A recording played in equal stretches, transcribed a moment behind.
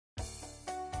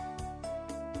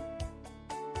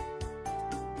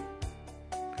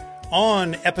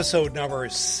on episode number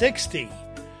 60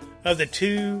 of the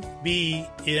To Be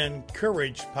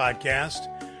Encouraged podcast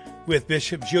with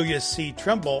Bishop Julius C.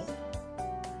 Trimble.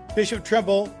 Bishop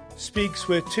Trimble speaks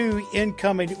with two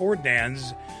incoming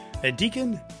ordinands, a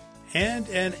deacon and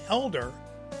an elder,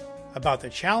 about the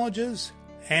challenges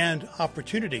and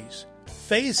opportunities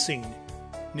facing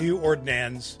new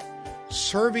ordinands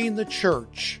serving the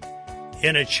church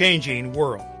in a changing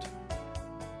world.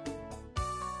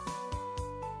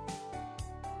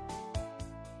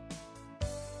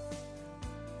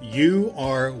 You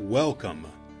are welcome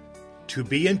to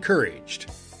Be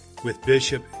Encouraged with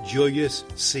Bishop Julius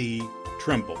C.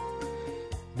 Trimble.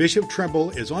 Bishop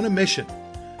Trimble is on a mission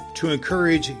to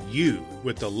encourage you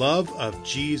with the love of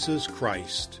Jesus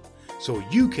Christ so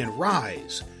you can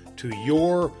rise to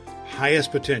your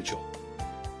highest potential.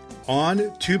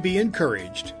 On To Be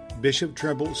Encouraged, Bishop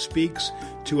Trimble speaks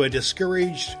to a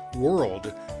discouraged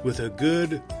world with a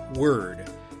good word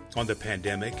on the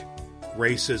pandemic,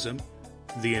 racism,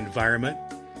 the environment,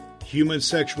 human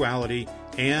sexuality,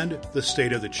 and the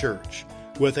state of the church,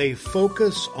 with a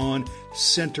focus on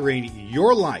centering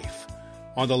your life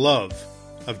on the love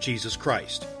of Jesus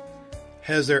Christ.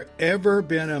 Has there ever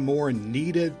been a more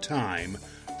needed time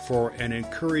for an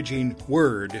encouraging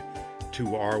word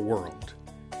to our world?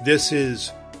 This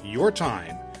is your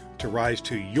time to rise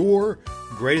to your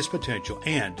greatest potential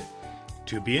and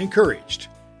to be encouraged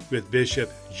with Bishop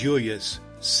Julius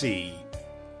C.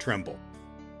 Trimble.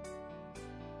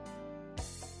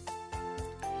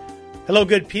 Hello,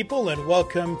 good people, and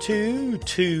welcome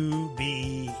to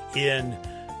Be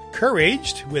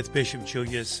Encouraged with Bishop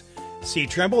Julius C.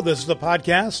 Trimble. This is a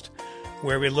podcast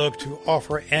where we look to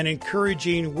offer an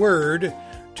encouraging word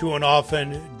to an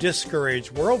often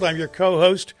discouraged world. I'm your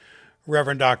co-host,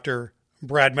 Reverend Dr.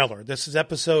 Brad Miller. This is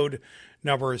episode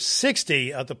number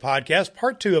 60 of the podcast,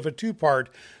 part two of a two-part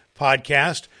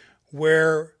podcast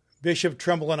where Bishop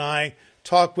Trimble and I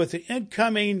talk with the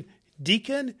incoming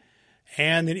deacon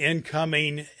and an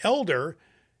incoming elder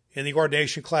in the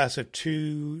ordination class of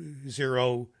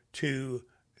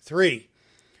 2023.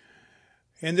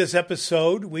 In this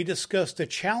episode, we discuss the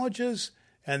challenges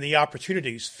and the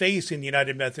opportunities facing the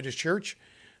United Methodist Church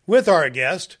with our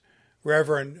guest,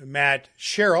 Reverend Matt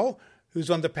Sherrill, who's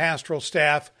on the pastoral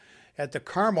staff at the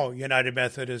Carmel United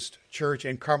Methodist Church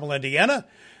in Carmel, Indiana,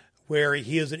 where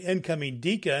he is an incoming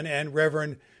deacon, and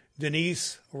Reverend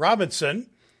Denise Robinson,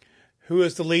 who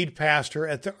is the lead pastor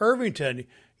at the Irvington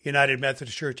United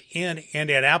Methodist Church in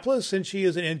Indianapolis, and she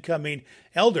is an incoming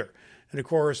elder. And of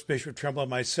course, Bishop Trimble and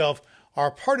myself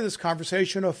are part of this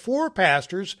conversation of four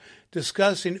pastors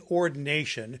discussing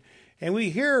ordination. And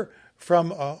we hear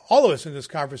from all of us in this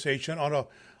conversation on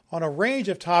a range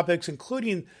of topics,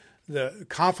 including the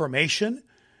confirmation,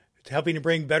 helping to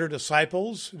bring better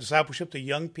discipleship to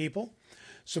young people,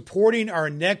 supporting our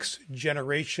next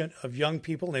generation of young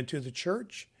people into the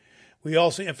church. We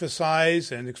also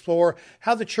emphasize and explore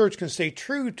how the church can stay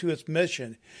true to its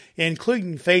mission,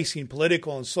 including facing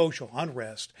political and social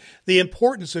unrest, the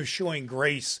importance of showing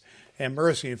grace and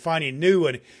mercy, and finding new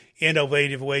and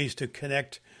innovative ways to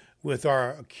connect with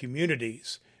our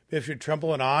communities. Bishop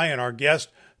Trimble and I and our guest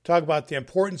talk about the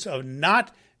importance of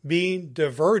not being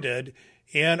diverted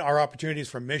in our opportunities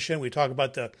for mission. We talk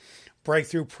about the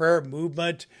breakthrough prayer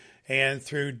movement and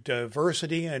through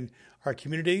diversity in our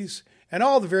communities, and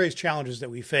all the various challenges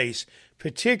that we face,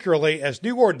 particularly as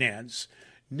new ordinands,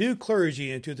 new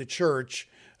clergy into the church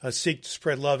seek to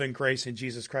spread love and grace in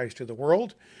Jesus Christ to the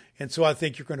world. And so I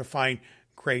think you're going to find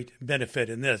great benefit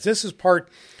in this. This is part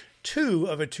two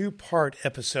of a two-part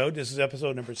episode. This is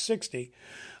episode number 60.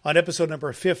 On episode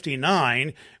number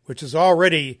 59, which is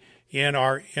already in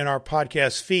our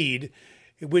podcast feed,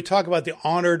 we talk about the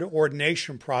honored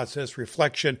ordination process,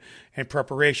 reflection, and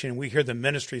preparation. We hear the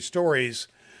ministry stories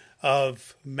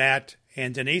of Matt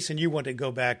and Denise, and you want to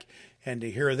go back and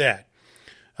to hear that.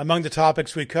 Among the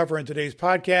topics we cover in today's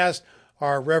podcast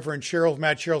are Reverend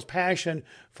Matt Sherrill's passion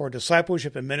for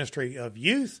discipleship and ministry of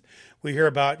youth. We hear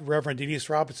about Reverend Denise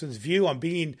Robinson's view on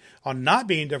not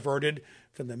being diverted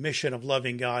from the mission of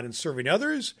loving God and serving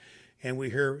others. And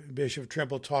we hear Bishop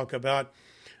Trimble talk about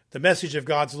the message of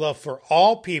God's love for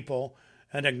all people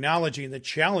and acknowledging the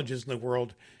challenges in the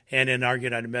world and in our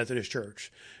United Methodist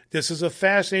Church. This is a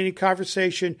fascinating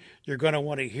conversation. You're going to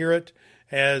want to hear it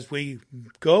as we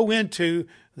go into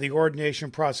the ordination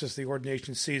process, the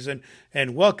ordination season,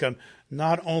 and welcome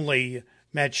not only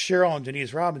Matt Sherrill and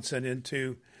Denise Robinson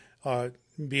into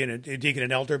being a deacon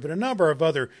and elder, but a number of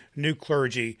other new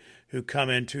clergy who come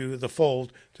into the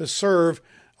fold to serve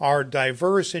our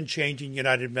diverse and changing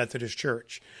United Methodist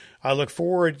Church. I look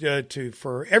forward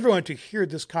for everyone to hear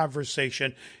this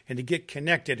conversation and to get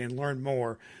connected and learn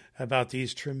more about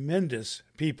these tremendous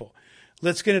people.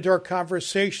 Let's get into our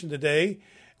conversation today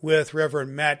with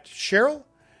Reverend Matt Sherrill,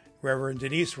 Reverend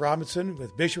Denise Robinson,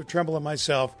 with Bishop Trimble and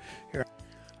myself.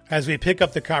 As we pick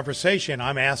up the conversation,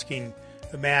 I'm asking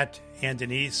Matt and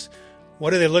Denise,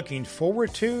 what are they looking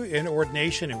forward to in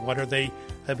ordination and what are they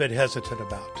a bit hesitant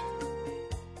about?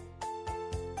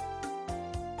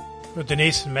 Well,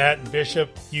 Denise and Matt and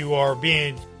Bishop, you are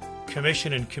being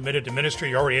commissioned and committed to ministry.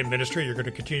 You're already in ministry. You're going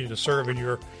to continue to serve in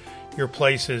your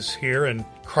places here in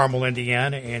Carmel,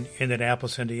 Indiana, and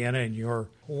Indianapolis, Indiana. And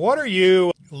what are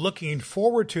you looking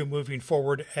forward to moving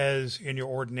forward as in your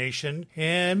ordination?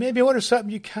 And maybe what are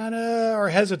something you kind of are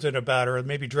hesitant about or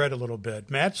maybe dread a little bit?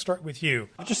 Matt, start with you.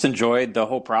 I've just enjoyed the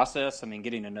whole process. I mean,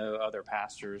 getting to know other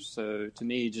pastors. So to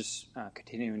me, just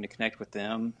continuing to connect with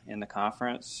them in the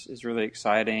conference is really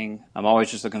exciting. I'm always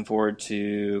just looking forward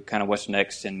to kind of what's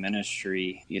next in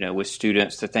ministry, with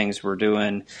students, the things we're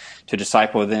doing to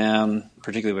disciple them,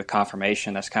 particularly with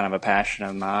confirmation. That's kind of a passion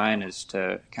of mine, is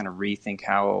to kind of rethink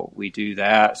how we do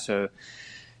that. So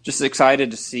just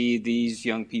excited to see these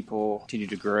young people continue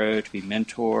to grow, to be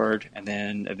mentored, and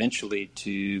then eventually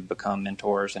to become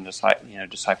mentors and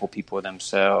disciple people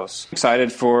themselves.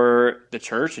 Excited for the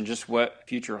church and just what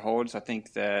future holds. I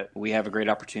think that we have a great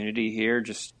opportunity here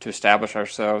just to establish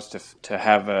ourselves, to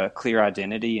have a clear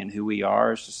identity in who we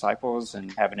are as disciples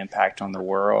and have an impact on the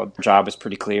world. Our job is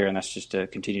pretty clear, and that's just to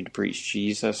continue to preach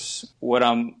Jesus. What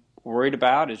I'm worried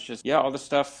about is just, all the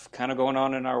stuff kind of going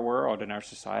on in our world, in our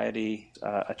society,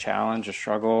 a challenge, a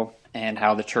struggle, and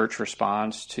how the church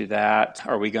responds to that.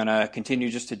 Are we going to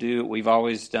continue just to do what we've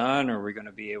always done, or are we going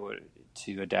to be able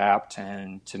to adapt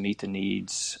and to meet the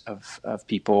needs of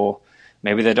people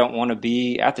maybe they don't want to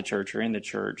be at the church or in the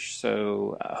church?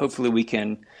 So hopefully we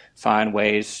can find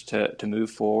ways to move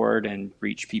forward and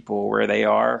reach people where they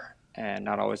are and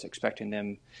not always expecting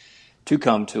them to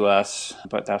come to us,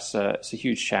 but it's a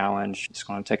huge challenge. It's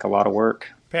going to take a lot of work.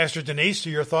 Pastor Denise,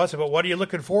 your thoughts about what are you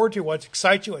looking forward to, what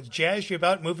excites you, what jazzes you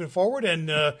about moving forward,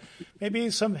 and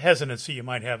maybe some hesitancy you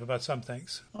might have about some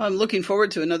things? Well, I'm looking forward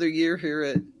to another year here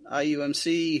at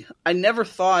IUMC.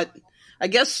 I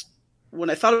guess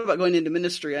when I thought about going into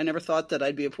ministry, I never thought that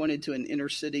I'd be appointed to an inner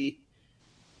city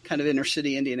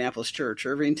Indianapolis church.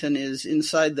 Irvington is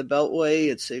inside the Beltway.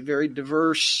 It's a very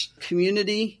diverse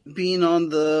community. Being on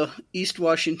the East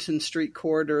Washington Street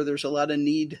corridor, there's a lot of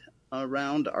need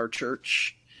around our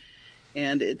church.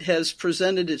 And it has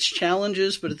presented its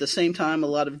challenges, but at the same time, a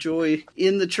lot of joy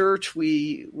in the church.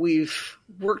 We've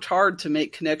worked hard to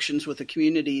make connections with the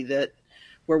community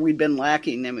where we've been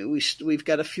lacking. I mean, we've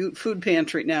got a food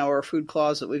pantry now, or a food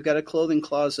closet. We've got a clothing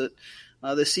closet.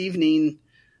 This evening,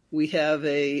 we have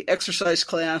a exercise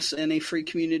class and a free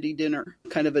community dinner,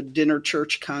 kind of a dinner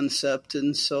church concept.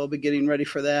 And so I'll be getting ready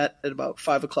for that at about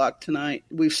 5:00 tonight.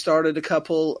 We've started a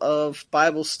couple of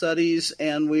Bible studies,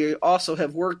 and we also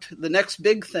have the next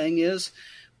big thing is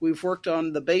we've worked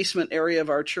on the basement area of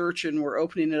our church, and we're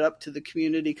opening it up to the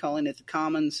community, calling it the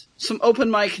Commons. Some open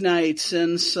mic nights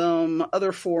and some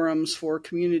other forums for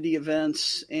community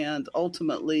events, and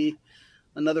ultimately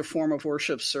another form of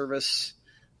worship service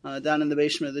down in the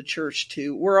basement of the church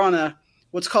too. We're on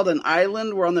what's called an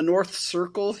island. We're on the North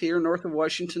Circle here, north of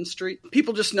Washington Street.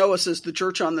 People just know us as the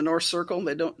church on the North Circle.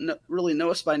 They don't really know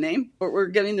us by name, but we're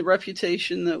getting the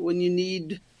reputation that when you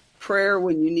need prayer,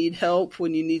 when you need help,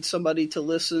 when you need somebody to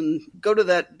listen, go to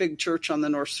that big church on the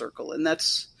North Circle. And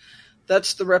that's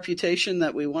the reputation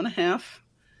that we want to have,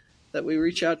 that we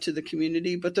reach out to the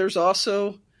community. But there's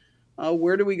also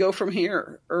where do we go from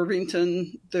here?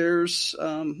 Irvington,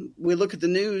 we look at the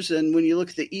news, and when you look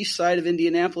at the east side of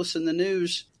Indianapolis in the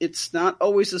news, it's not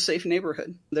always a safe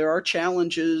neighborhood. There are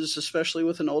challenges, especially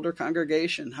with an older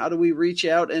congregation. How do we reach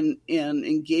out and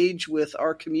engage with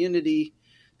our community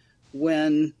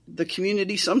when the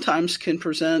community sometimes can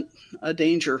present a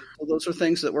danger? So those are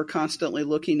things that we're constantly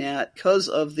looking at because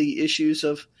of the issues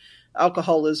of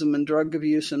alcoholism and drug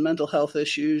abuse and mental health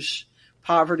issues,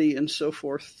 poverty, and so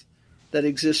forth that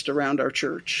exist around our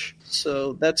church.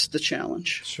 So that's the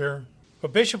challenge. Sure.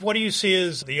 But Bishop, what do you see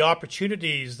as the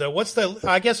opportunities?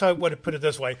 I guess I would put it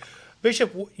this way.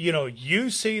 Bishop, you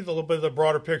see the little bit of the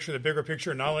broader picture, the bigger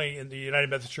picture, not only in the United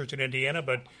Methodist Church in Indiana,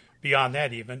 but beyond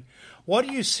that even. What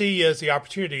do you see as the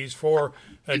opportunities for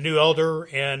a new elder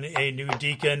and a new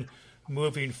deacon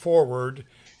moving forward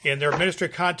in their ministry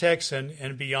context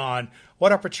and beyond?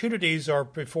 What opportunities are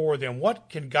before them? What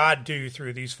can God do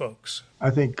through these folks? I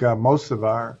think most of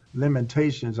our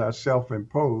limitations are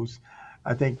self-imposed.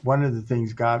 I think one of the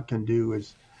things God can do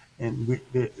is and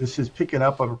this is picking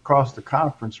up across the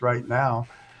conference right now,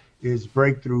 is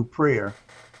breakthrough prayer.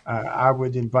 I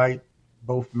would invite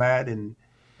both Matt and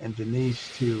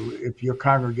Denise to, if your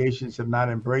congregations have not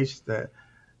embraced the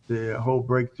whole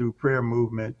breakthrough prayer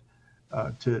movement,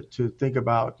 to think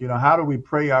about, how do we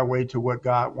pray our way to what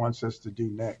God wants us to do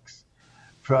next?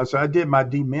 So I did my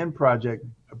D-Men project,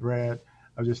 Brad.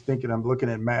 I was just thinking, I'm looking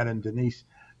at Matt and Denise.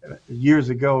 Years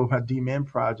ago, my D-Men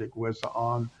project was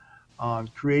on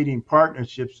creating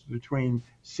partnerships between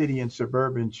city and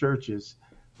suburban churches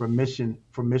for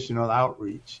missional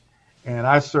outreach. And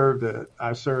I served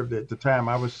at the time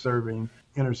I was serving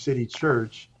inner city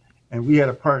church, and we had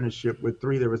a partnership with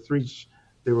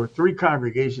there were three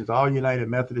congregations, all United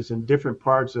Methodists in different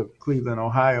parts of Cleveland,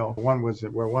 Ohio. One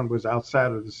was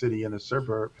outside of the city in a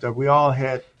suburb. So we all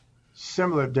had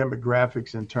similar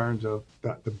demographics in terms of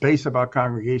the base of our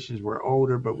congregations were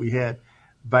older, but we had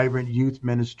vibrant youth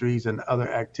ministries and other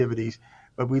activities.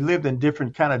 But we lived in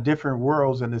different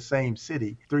worlds in the same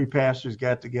city. Three pastors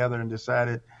got together and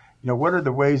decided, what are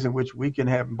the ways in which we can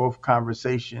have both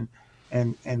conversation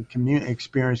and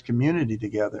experience community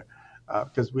together?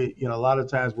 Because we, a lot of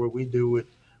times what we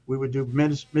would do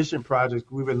mission projects.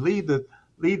 We would leave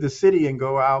the city and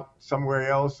go out somewhere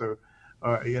else, or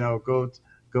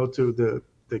go to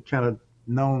the kind of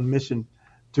known mission,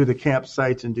 to the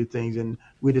campsites and do things. And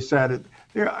we decided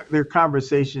there are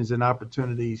conversations and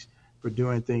opportunities for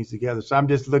doing things together. So I'm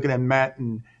just looking at Matt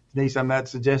and Denise. I'm not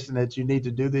suggesting that you need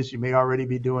to do this. You may already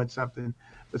be doing something,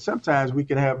 but sometimes we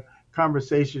can have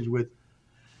conversations with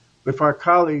our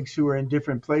colleagues who are in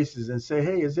different places and say,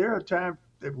 hey, is there a time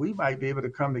that we might be able to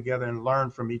come together and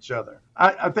learn from each other?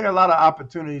 I think a lot of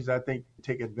opportunities, to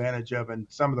take advantage of, and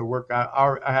some of the work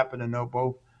I happen to know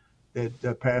both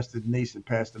that Pastor Denise and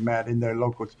Pastor Matt in their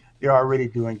locals, they're already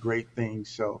doing great things.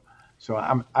 So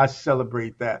I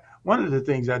celebrate that. One of the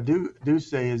things I do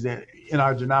say is that in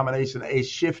our denomination, a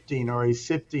shifting or a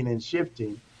sifting and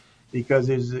shifting, because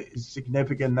there's a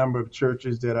significant number of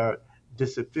churches that are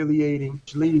disaffiliating,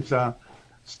 which leaves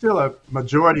still a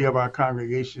majority of our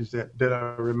congregations that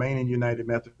are remaining United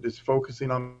Methodists,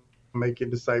 focusing on making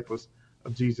disciples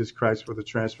of Jesus Christ for the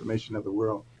transformation of the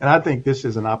world. And I think this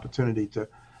is an opportunity to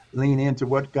lean into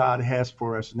what God has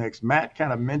for us next. Matt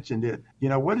kind of mentioned it.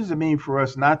 What does it mean for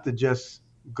us not to just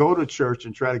go to church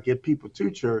and try to get people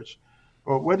to church,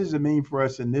 or what does it mean for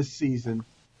us in this season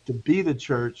to be the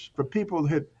church for people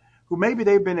who maybe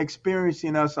they've been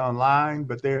experiencing us online,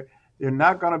 but they're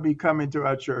not going to be coming to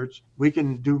our church. We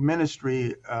can do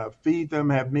ministry, feed them,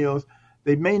 have meals.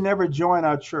 They may never join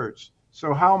our church.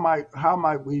 So how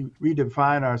might we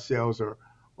redefine ourselves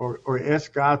or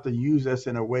ask God to use us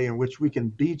in a way in which we can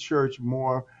be church in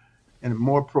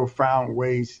more profound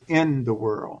ways in the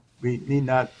world? We need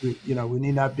not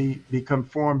be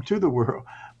conformed to the world,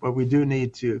 but we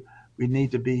need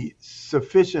to be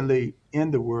sufficiently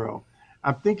in the world.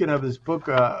 I'm thinking of this book,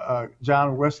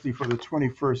 John Wesley for the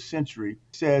 21st Century.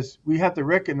 It says we have to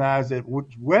recognize that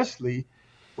Wesley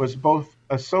was both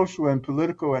a social and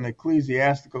political and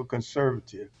ecclesiastical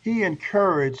conservative. He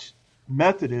encouraged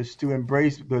Methodists to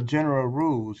embrace the general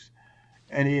rules,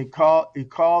 and he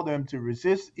called them to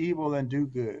resist evil and do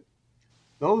good.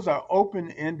 Those are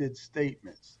open-ended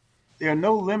statements. There are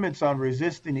no limits on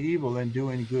resisting evil and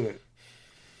doing good.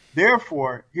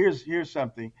 Therefore, here's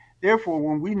something. Therefore,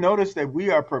 when we notice that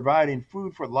we are providing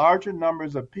food for larger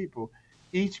numbers of people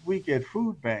each week at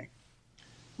food bank,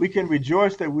 we can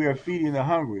rejoice that we are feeding the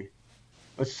hungry.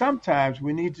 But sometimes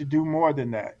we need to do more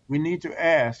than that. We need to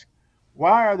ask,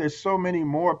 why are there so many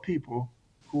more people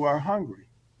who are hungry?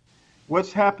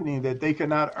 What's happening that they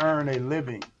cannot earn a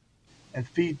living and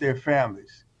feed their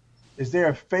families? Is there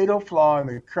a fatal flaw in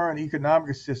the current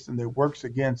economic system that works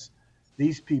against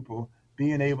these people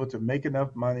being able to make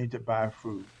enough money to buy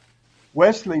food?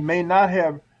 Wesley may not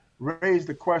have raised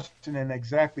the question in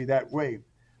exactly that way,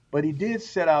 but he did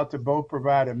set out to both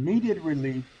provide immediate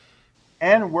relief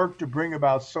and work to bring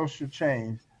about social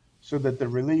change so that the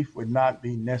relief would not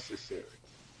be necessary.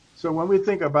 So when we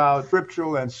think about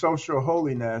scriptural and social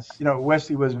holiness,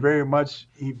 Wesley was very much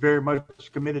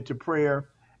committed to prayer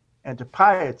and to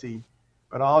piety,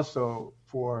 but also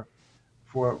for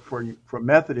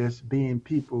Methodists being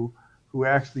people who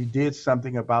actually did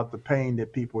something about the pain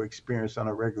that people experience on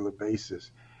a regular basis.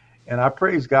 And I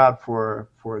praise God for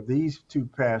these two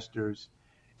pastors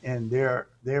and their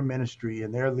ministry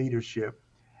and their leadership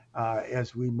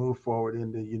as we move forward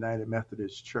in the United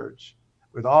Methodist Church.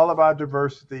 With all of our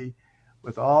diversity,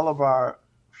 with all of our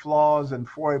flaws and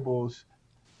foibles,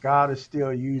 God is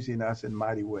still using us in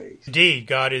mighty ways. Indeed,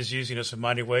 God is using us in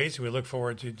mighty ways. We look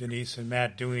forward to Denise and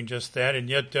Matt doing just that. And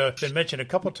yet, it's been mentioned a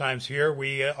couple times here,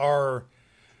 we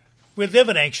live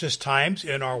in anxious times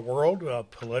in our world,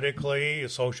 politically,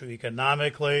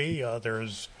 socioeconomically.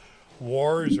 There's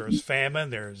wars, there's famine,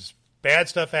 there's bad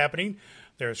stuff happening,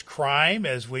 there's crime,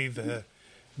 as we've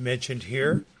mentioned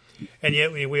here. And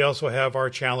yet we also have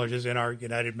our challenges in our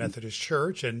United Methodist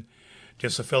Church and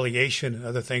disaffiliation and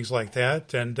other things like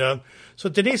that. And so,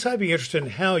 Denise, I'd be interested in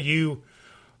how you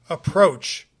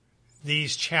approach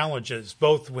these challenges,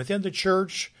 both within the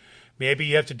church. Maybe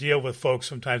you have to deal with folks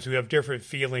sometimes who have different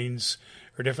feelings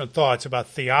or different thoughts about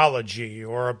theology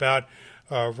or about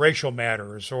racial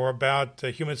matters or about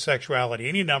human sexuality,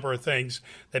 any number of things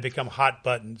that become hot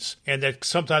buttons and that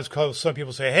sometimes cause some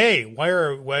people say, hey,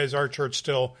 why is our church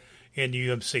still in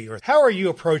UMC? Or how are you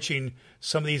approaching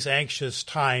some of these anxious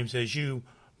times as you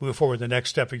move forward the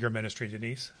next step of your ministry,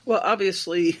 Denise? Well,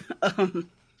 obviously,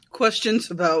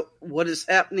 questions about what is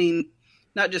happening,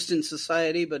 not just in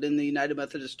society, but in the United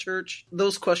Methodist Church,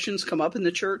 those questions come up in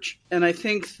the church. And I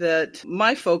think that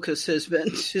my focus has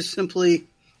been to simply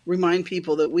remind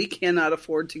people that we cannot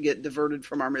afford to get diverted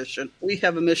from our mission. We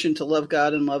have a mission to love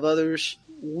God and love others.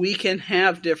 We can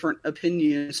have different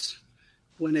opinions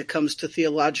when it comes to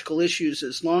theological issues,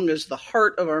 as long as the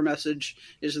heart of our message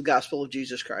is the gospel of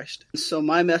Jesus Christ. So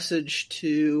my message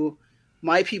to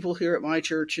my people here at my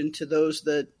church and to those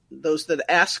that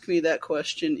ask me that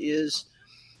question is,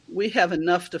 we have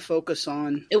enough to focus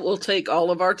on. It will take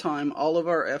all of our time, all of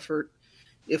our effort,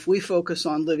 if we focus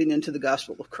on living into the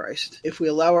gospel of Christ. If we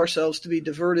allow ourselves to be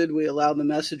diverted, we allow the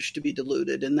message to be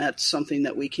diluted, and that's something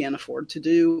that we can't afford to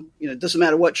do. It doesn't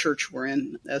matter what church we're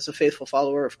in. As a faithful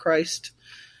follower of Christ,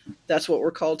 that's what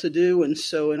we're called to do. And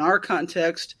so in our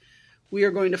context, we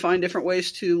are going to find different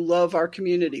ways to love our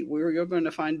community. We're going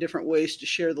to find different ways to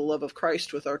share the love of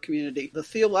Christ with our community. The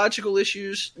theological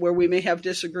issues where we may have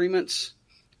disagreements,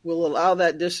 we'll allow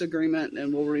that disagreement,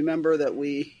 and we'll remember that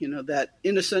that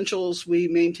in essentials we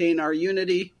maintain our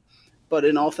unity, but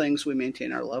in all things we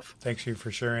maintain our love. Thanks you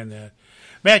for sharing that.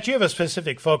 Matt, you have a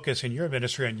specific focus in your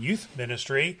ministry on youth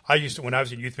ministry. When I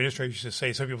was in youth ministry, I used to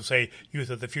say, some people say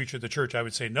youth are the future of the church. I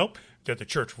would say, nope, they're the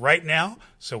church right now.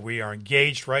 So we are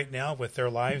engaged right now with their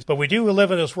lives. But we do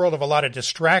live in this world of a lot of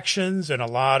distractions and a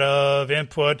lot of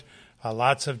input.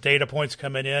 Lots of data points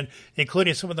coming in,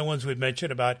 including some of the ones we've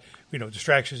mentioned about,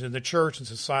 distractions in the church and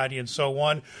society and so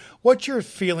on. What's your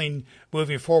feeling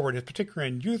moving forward,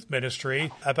 particularly in youth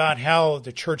ministry, about how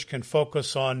the church can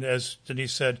focus on, as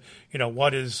Denise said,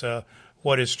 what is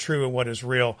true and what is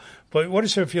real? But what are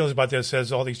some feelings about this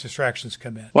as all these distractions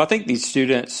come in? Well, I think these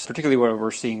students, particularly what we're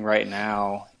seeing right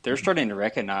now, they're starting to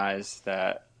recognize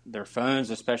that their phones,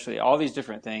 especially, all these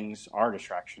different things are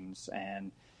distractions.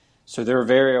 And so they're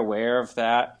very aware of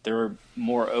that. They're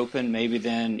more open maybe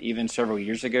than even several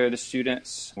years ago, the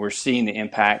students. We're seeing the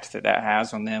impact that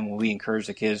has on them when we encourage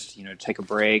the kids, to take a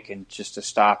break and just to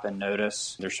stop and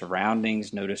notice their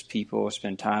surroundings, notice people,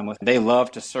 spend time with them. They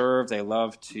love to serve. They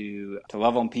love to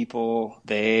love on people.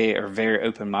 They are very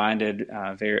open-minded,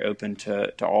 very open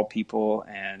to all people.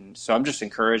 And so I'm just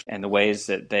encouraged in the ways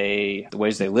they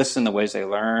listen, the ways they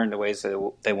learn, the ways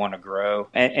they want to grow.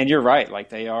 And you're right, like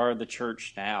they are the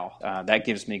church now. That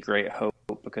gives me great hope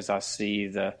because I see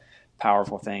the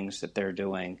powerful things that they're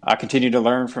doing. I continue to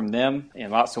learn from them in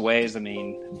lots of ways. I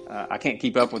mean, I can't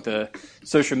keep up with the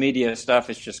social media stuff.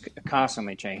 It's just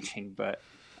constantly changing. But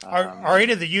Are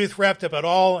any of the youth wrapped up at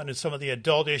all in some of the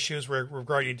adult issues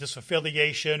regarding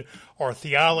disaffiliation or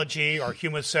theology or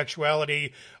human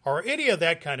sexuality or any of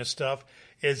that kind of stuff?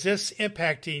 Is this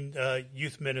impacting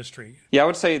youth ministry? Yeah, I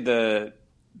would say the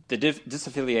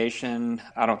disaffiliation,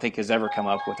 I don't think has ever come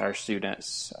up with our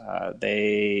students.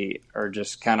 They are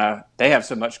just they have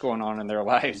so much going on in their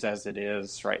lives as it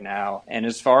is right now. And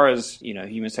as far as,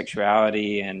 human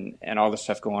sexuality and all the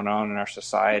stuff going on in our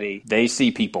society, they see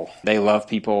people. They love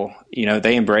people.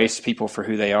 They embrace people for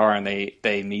who they are, and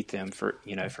they meet them for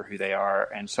who they are.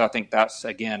 And so I think that's,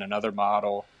 again, another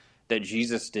model that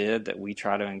Jesus did that we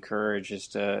try to encourage is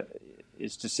to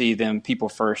see them people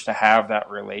first, to have that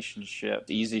relationship.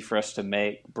 It's easy for us to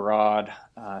make broad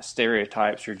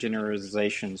stereotypes or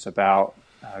generalizations about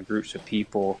groups of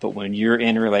people, but when you're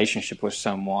in a relationship with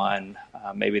someone,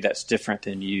 maybe that's different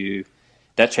than you,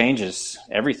 that changes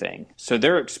everything. So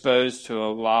they're exposed to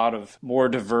a lot of more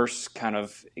diverse kind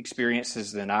of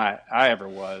experiences than I ever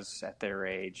was at their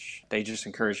age. They just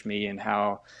encourage me in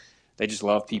how they just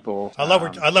love people. I love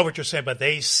what you're saying, but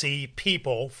they see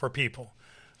people for people.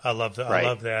 I love that. Right. I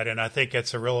love that. And I think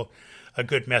it's a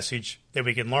good message that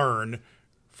we can learn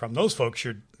from those folks,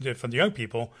 from the young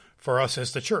people, for us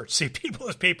as the church. See people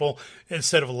as people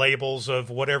instead of labels of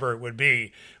whatever it would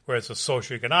be, whether it's a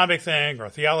socioeconomic thing or a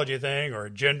theology thing or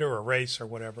a gender or race or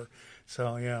whatever.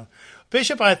 So, yeah.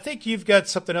 Bishop, I think you've got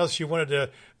something else you wanted to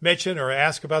mention or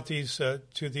ask about these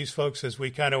to these folks as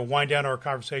we kind of wind down our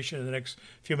conversation in the next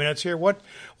few minutes here.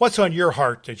 What's on your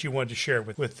heart that you wanted to share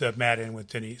with Matt and with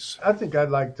Denise? I think I'd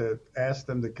like to ask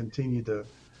them to continue to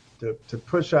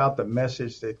push out the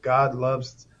message that God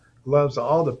loves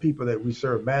all the people that we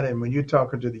serve. Matt, and when you're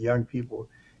talking to the young people,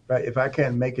 if I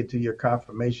can't make it to your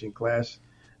confirmation class,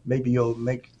 maybe you'll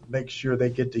make sure they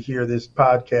get to hear this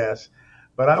podcast.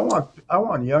 But I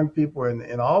want young people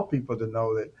and all people to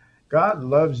know that God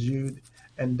loves you,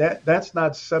 and that's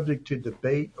not subject to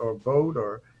debate or vote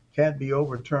or can't be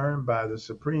overturned by the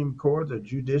Supreme Court, the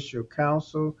Judicial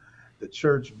Council, the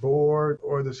church board,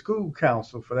 or the school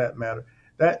council for that matter.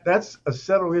 That's a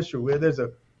settled issue where there's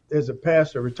a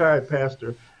pastor, retired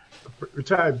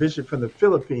bishop from the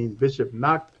Philippines, Bishop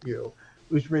Knoxville,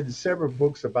 who's written several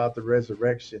books about the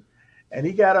resurrection. And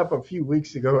he got up a few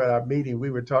weeks ago at our meeting.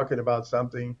 We were talking about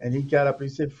something, and he got up and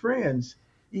he said, friends,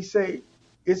 he said,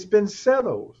 it's been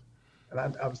settled. And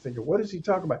I was thinking, what is he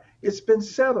talking about? It's been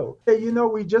settled. Hey,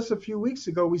 we just a few weeks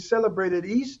ago, we celebrated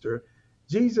Easter.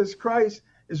 Jesus Christ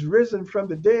is risen from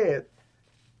the dead.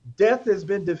 Death has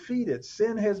been defeated.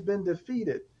 Sin has been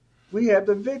defeated. We have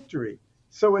the victory.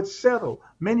 So it's settled.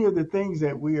 Many of the things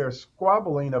that we are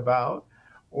squabbling about,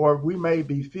 or we may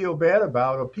feel bad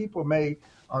about, or people may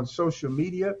on social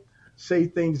media say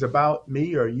things about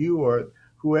me or you or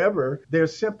whoever, they're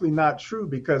simply not true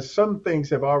because some things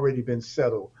have already been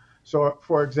settled. So,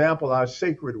 for example, our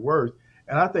sacred word,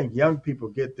 and I think young people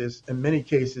get this in many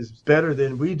cases better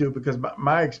than we do because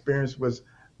my experience was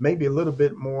maybe a little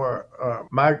bit more,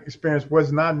 my experience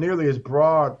was not nearly as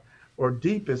broad or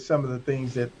deep as some of the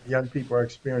things that young people are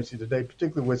experiencing today,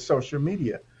 particularly with social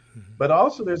media. Mm-hmm. But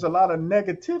also there's a lot of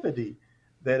negativity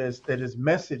that is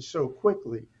messaged so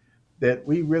quickly that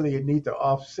we really need to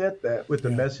offset that with the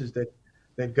message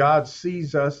that God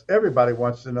sees us. Everybody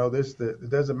wants to know this, that it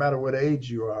doesn't matter what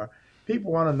age you are.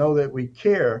 People want to know that we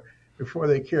care before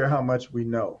they care how much we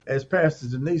know. As Pastor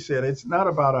Denise said, it's not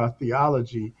about our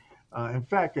theology. In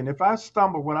fact, and if I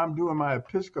stumble when I'm doing my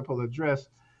Episcopal address,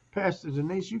 Pastor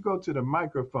Denise, you go to the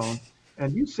microphone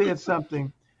and you said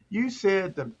something. You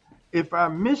said that if our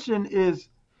mission is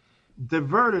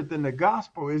diverted, then the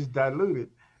gospel is diluted.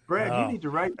 Brad, you need to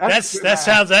write that.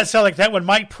 Sounds like that one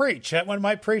might preach. That one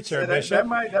might preach there, Bishop.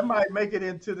 That might make it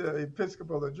into the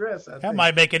Episcopal address. I think.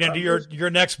 Might make it into your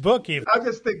next book even. I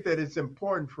just think that it's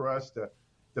important for us to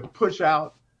push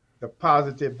out the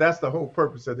positive. That's the whole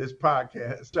purpose of this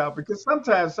podcast, because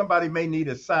sometimes somebody may need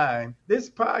a sign. This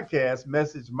podcast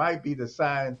message might be the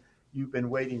sign you've been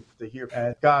waiting to hear.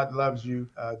 And God loves you.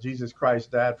 Jesus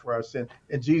Christ died for our sin.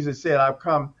 And Jesus said, I've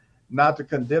come not to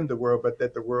condemn the world, but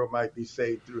that the world might be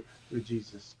saved through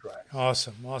Jesus Christ.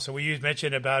 Awesome. Well, you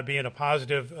mentioned about being a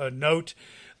positive note.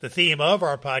 The theme of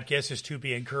our podcast is to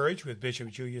be encouraged with Bishop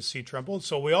Julius C. Trumbull.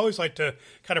 So we always like to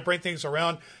kind of bring things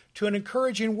around to an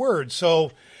encouraging word.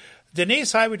 So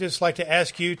Denise, I would just like to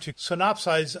ask you to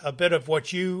synopsize a bit of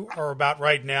what you are about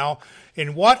right now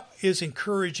and what is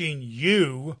encouraging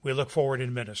you. We look forward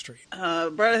in ministry.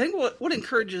 Brad, I think what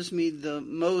encourages me the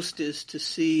most is to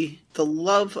see the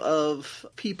love of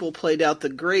people played out,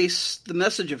 the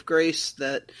message of grace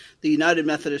that the United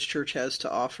Methodist Church has to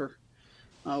offer.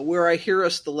 Where I hear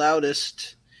us the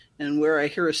loudest and where I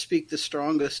hear us speak the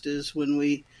strongest is when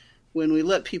we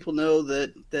let people know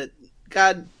that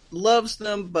God loves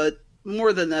them, but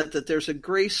more than that there's a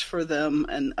grace for them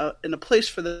and a place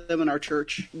for them in our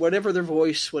church, whatever their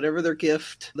voice, whatever their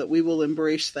gift, that we will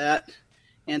embrace that.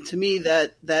 And to me,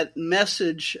 that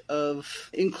message of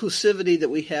inclusivity that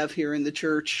we have here in the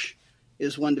church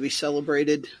is one to be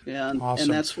celebrated. And, awesome.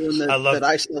 And that's one that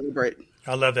I celebrate.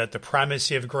 I love that. The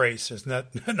primacy of grace is not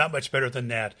much better than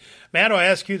that. Matt, I'll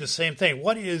ask you the same thing.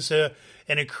 What is an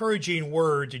encouraging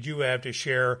word that you have to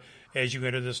share as you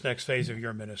enter this next phase of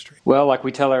your ministry? Well, like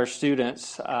we tell our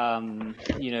students,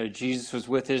 Jesus was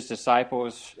with his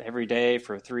disciples every day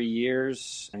for 3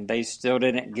 years, and they still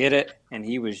didn't get it, and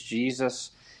he was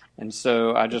Jesus. And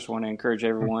so I just want to encourage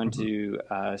everyone to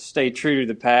stay true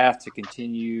to the path, to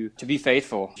continue to be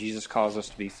faithful. Jesus calls us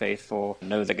to be faithful,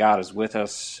 know that God is with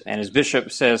us. And as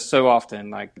Bishop says so often,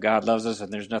 like, God loves us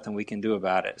and there's nothing we can do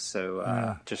about it.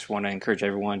 So just want to encourage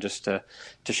everyone just to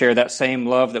share that same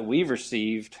love that we've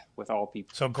received with all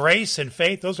people. So grace and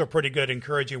faith, those are pretty good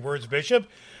encouraging words, Bishop.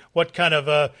 What kind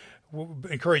of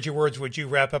encouraging words would you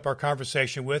wrap up our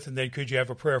conversation with? And then could you have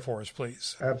a prayer for us,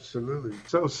 please? Absolutely.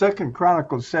 So 2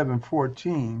 Chronicles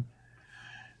 7:14,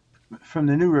 From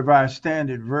the New Revised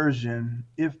Standard Version,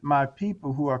 if my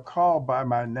people who are called by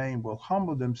my name will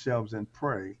humble themselves and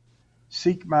pray,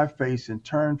 seek my face and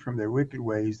turn from their wicked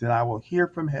ways, then I will hear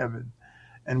from heaven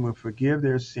and will forgive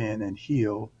their sin and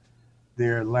heal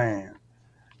their land.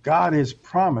 God has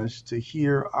promised to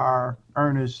hear our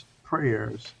earnest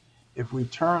prayers if we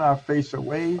turn our face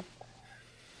away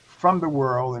from the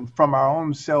world and from our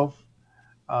own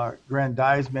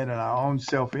self-aggrandizement and our own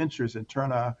self-interest and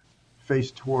turn our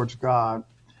face towards God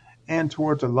and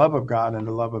towards the love of God and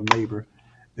the love of neighbor,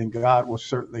 then God will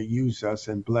certainly use us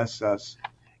and bless us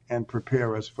and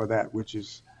prepare us for that which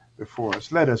is before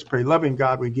us. Let us pray. Loving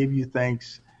God, we give you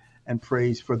thanks and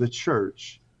praise for the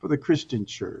church, for the Christian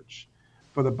church,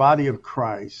 for the body of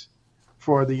Christ,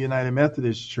 for the United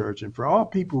Methodist Church, and for all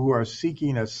people who are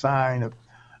seeking a sign of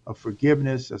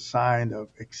forgiveness, a sign of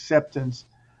acceptance,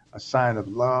 a sign of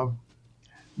love.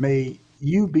 May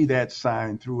you be that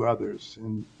sign through others,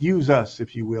 and use us,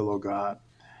 if you will, O God.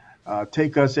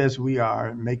 Take us as we are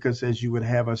and make us as you would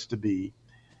have us to be,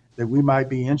 that we might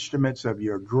be instruments of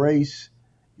your grace,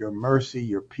 your mercy,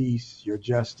 your peace, your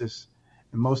justice,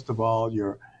 and most of all,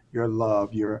 your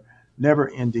love, your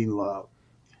never-ending love.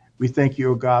 We thank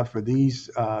you, O God, for these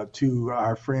two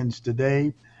our friends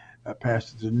today,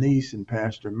 Pastor Denise and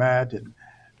Pastor Matt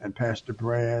and Pastor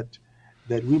Brad,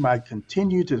 that we might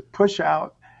continue to push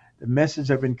out the message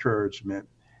of encouragement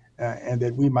and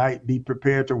that we might be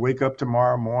prepared to wake up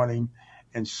tomorrow morning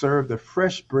and serve the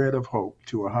fresh bread of hope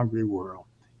to a hungry world.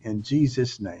 In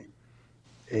Jesus' name,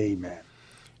 amen.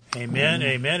 Amen,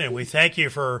 amen. And we thank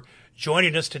you for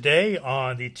joining us today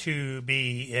on the To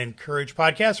Be Encouraged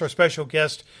podcast. Our special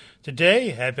guest today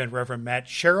had been Reverend Matt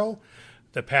Sherrill,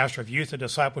 the pastor of youth and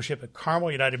discipleship at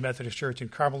Carmel United Methodist Church in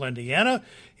Carmel, Indiana,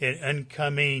 an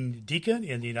incoming deacon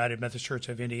in the United Methodist Church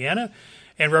of Indiana,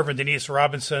 and Reverend Denise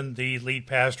Robinson, the lead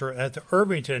pastor at the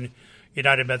Irvington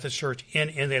United Methodist Church in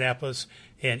Indianapolis,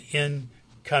 an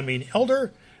incoming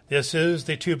elder. This is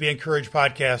the To Be Encouraged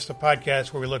podcast, a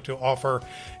podcast where we look to offer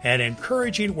an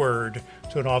encouraging word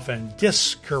to an often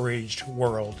discouraged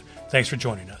world. Thanks for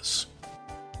joining us.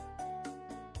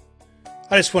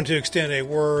 I just want to extend a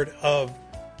word of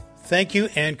thank you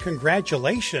and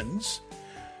congratulations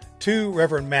to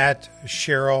Reverend Matt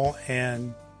Sherrill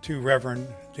and to Reverend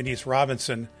Denise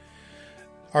Robinson,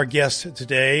 our guest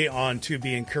today on To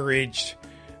Be Encouraged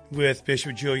with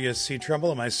Bishop Julius C.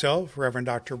 Trumbull and myself, Reverend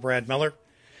Dr. Brad Miller.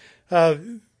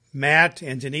 Matt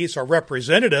and Denise are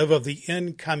representative of the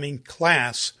incoming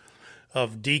class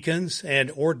of deacons and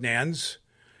ordinands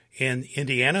in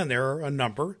Indiana, and there are a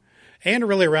number, and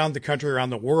really around the country, around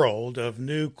the world, of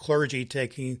new clergy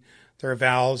taking their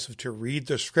vows to read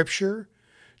the Scripture,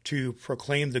 to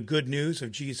proclaim the good news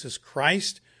of Jesus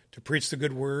Christ, to preach the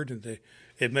good word and to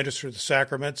administer the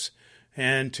sacraments,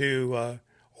 and to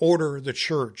order the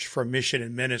church for mission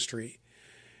and ministry.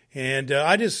 And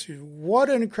what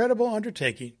an incredible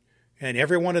undertaking. And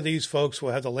every one of these folks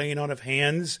will have the laying on of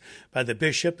hands by the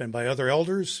bishop and by other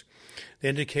elders. That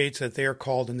indicates that they are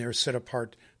called and they are set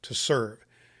apart to serve.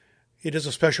 It is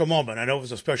a special moment. I know it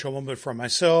was a special moment for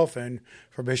myself and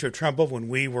for Bishop Trumbull when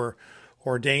we were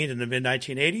ordained in the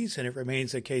mid-1980s, and it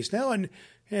remains the case now. And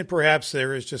perhaps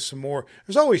there is just some more.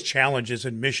 There's always challenges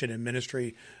in mission and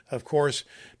ministry, of course,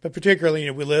 but particularly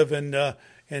we live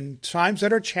in times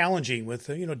that are challenging with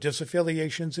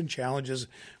disaffiliations and challenges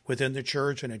within the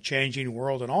church and a changing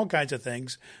world and all kinds of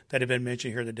things that have been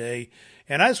mentioned here today.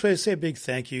 And I just want to say a big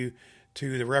thank you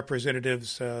to the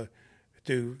representatives,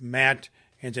 to Matt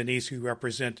and Denise, who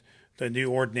represent the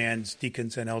new ordinands,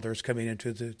 deacons, and elders coming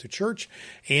into the church.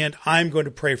 And I'm going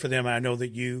to pray for them, and I know that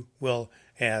you will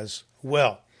as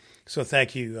well. So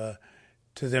thank you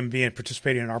to them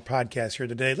participating in our podcast here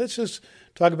today. Let's just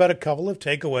talk about a couple of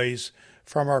takeaways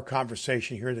from our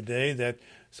conversation here today, that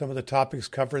some of the topics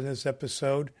covered in this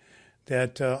episode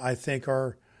that I think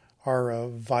are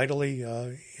vitally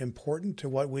important to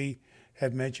what we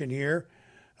have mentioned here.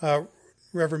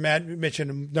 Reverend Matt mentioned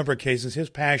a number of cases his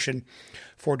passion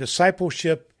for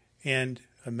discipleship and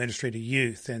ministry to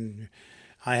youth. And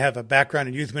I have a background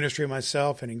in youth ministry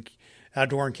myself and in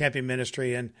outdoor and camping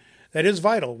ministry, and that is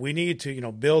vital. We need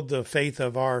to build the faith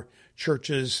of our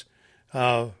churches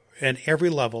at every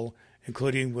level,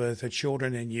 including with the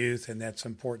children and youth, and that's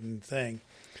an important thing.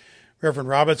 Reverend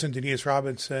Robinson, Denise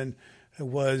Robinson,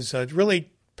 was really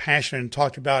passionate and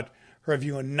talked about her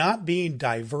view on not being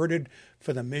diverted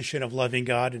for the mission of loving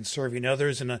God and serving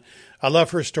others. And I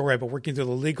love her story about working through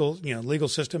the legal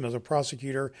system as a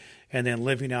prosecutor and then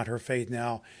living out her faith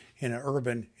now in an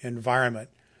urban environment.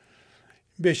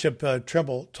 Bishop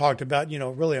Trumbull talked about,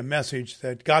 really a message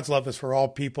that God's love is for all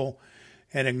people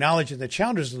and acknowledging the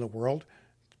challenges in the world,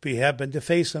 be happening to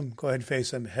face them, go ahead and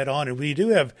face them head on. And we do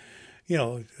have,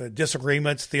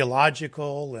 disagreements,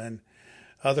 theological and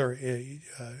other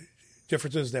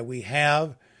differences that we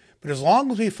have. But as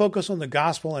long as we focus on the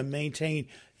gospel and maintain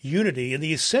unity in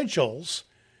the essentials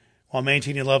while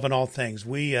maintaining love in all things,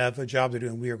 we have a job to do,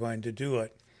 and we are going to do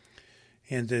it.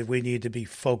 And we need to be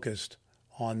focused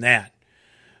on that.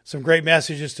 Some great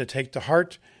messages to take to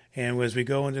heart. And as we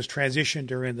go in this transition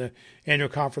during the annual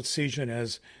conference season,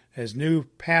 as new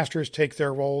pastors take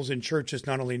their roles in churches,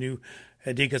 not only new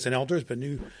deacons and elders, but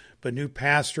new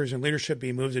pastors and leadership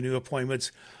being moved to new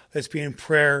appointments, let's be in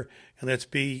prayer and let's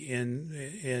be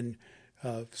in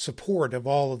support of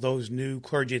all of those new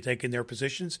clergy taking their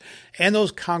positions and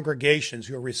those congregations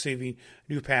who are receiving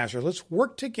new pastors. Let's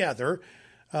work together.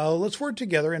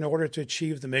 In order to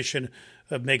achieve the mission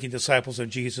of making disciples of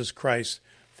Jesus Christ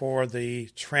for the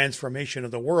transformation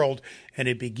of the world. And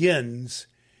it begins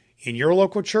in your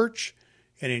local church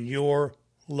and in your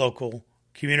local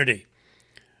community.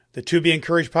 The To Be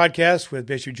Encouraged podcast with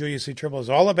Bishop Julius C. Trimble is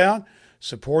all about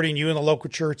supporting you in the local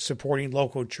church, supporting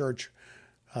local church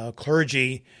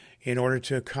clergy in order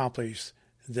to accomplish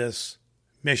this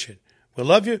mission. We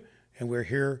love you, and we're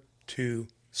here to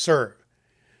serve.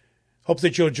 Hope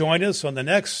that you'll join us on the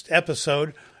next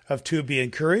episode of To Be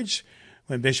Encouraged,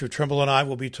 when Bishop Trimble and I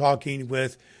will be talking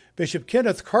with Bishop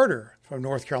Kenneth Carter from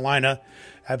North Carolina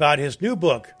about his new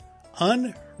book,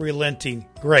 Unrelenting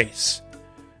Grace.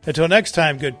 Until next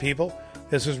time, good people,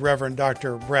 this is Reverend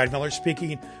Dr. Brad Miller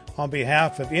speaking on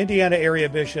behalf of Indiana Area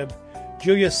Bishop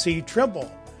Julius C.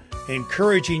 Trimble,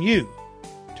 encouraging you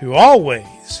to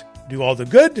always do all the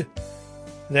good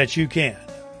that you can.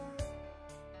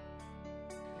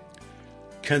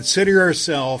 Consider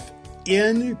yourself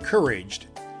encouraged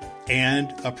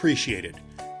and appreciated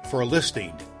for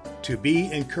listening to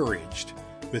Be Encouraged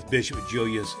with Bishop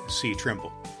Julius C.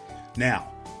 Trimble.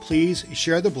 Now, please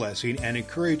share the blessing and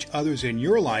encourage others in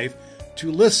your life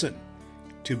to listen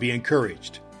to Be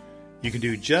Encouraged. You can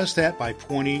do just that by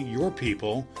pointing your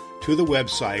people to the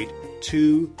website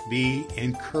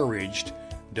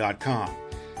tobeencouraged.com.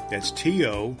 That's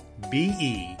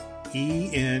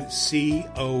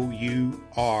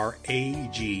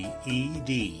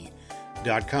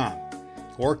TOBENCOURAGED.com,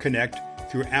 or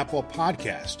connect through Apple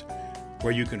Podcast,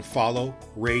 where you can follow,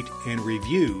 rate, and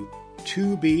review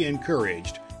To Be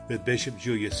Encouraged with Bishop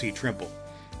Julius C. Trimble.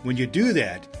 When you do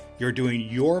that, you're doing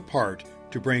your part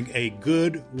to bring a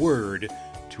good word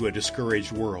to a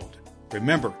discouraged world.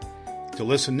 Remember to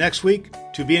listen next week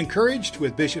to Be Encouraged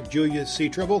with Bishop Julius C.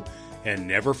 Trimble, and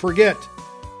never forget,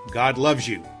 God loves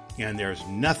you, and there's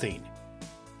nothing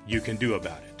you can do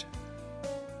about it.